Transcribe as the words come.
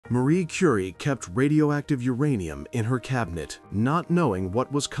Marie Curie kept radioactive uranium in her cabinet, not knowing what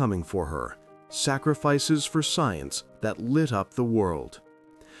was coming for her. Sacrifices for science that lit up the world.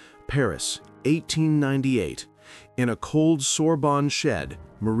 Paris, 1898. In a cold Sorbonne shed,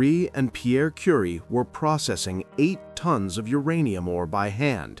 Marie and Pierre Curie were processing 8 tons of uranium ore by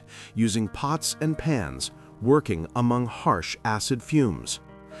hand, using pots and pans, working among harsh acid fumes.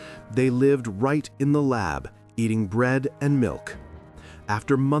 They lived right in the lab, eating bread and milk.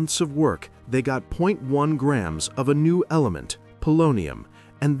 After months of work, they got 0.1 grams of a new element, polonium,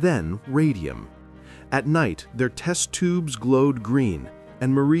 and then radium. At night, their test tubes glowed green,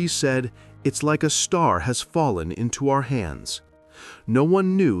 and Marie said, "It's like a star has fallen into our hands." No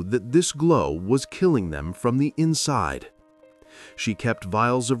one knew that this glow was killing them from the inside. She kept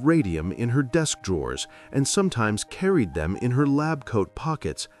vials of radium in her desk drawers and sometimes carried them in her lab coat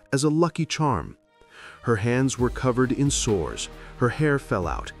pockets as a lucky charm. Her hands were covered in sores, her hair fell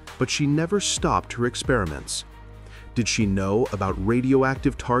out, but she never stopped her experiments. Did she know about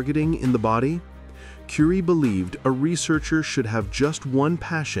radioactive targeting in the body? Curie believed a researcher should have just one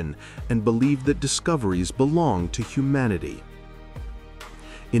passion and believed that discoveries belong to humanity.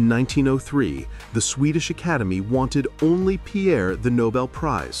 In 1903, the Swedish Academy wanted only Pierre the Nobel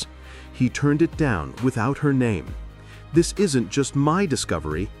Prize. He turned it down without her name. "This isn't just my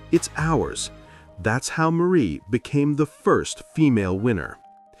discovery, it's ours." That's how Marie became the first female winner.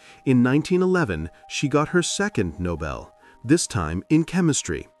 In 1911, she got her second Nobel, this time in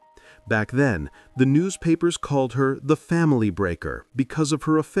chemistry. Back then, the newspapers called her the family breaker because of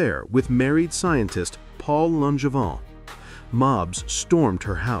her affair with married scientist Paul Langevin. Mobs stormed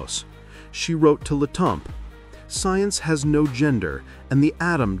her house. She wrote to Letemp, "Science has no gender, and the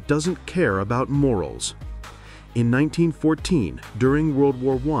atom doesn't care about morals." In 1914, during World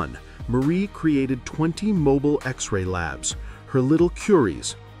War I, Marie created 20 mobile X-ray labs, her little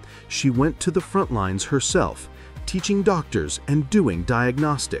Curies. She went to the front lines herself, teaching doctors and doing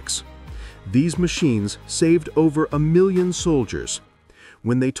diagnostics. These machines saved over 1 million soldiers.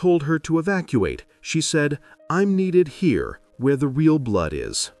 When they told her to evacuate, she said, "I'm needed here, where the real blood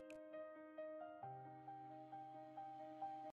is."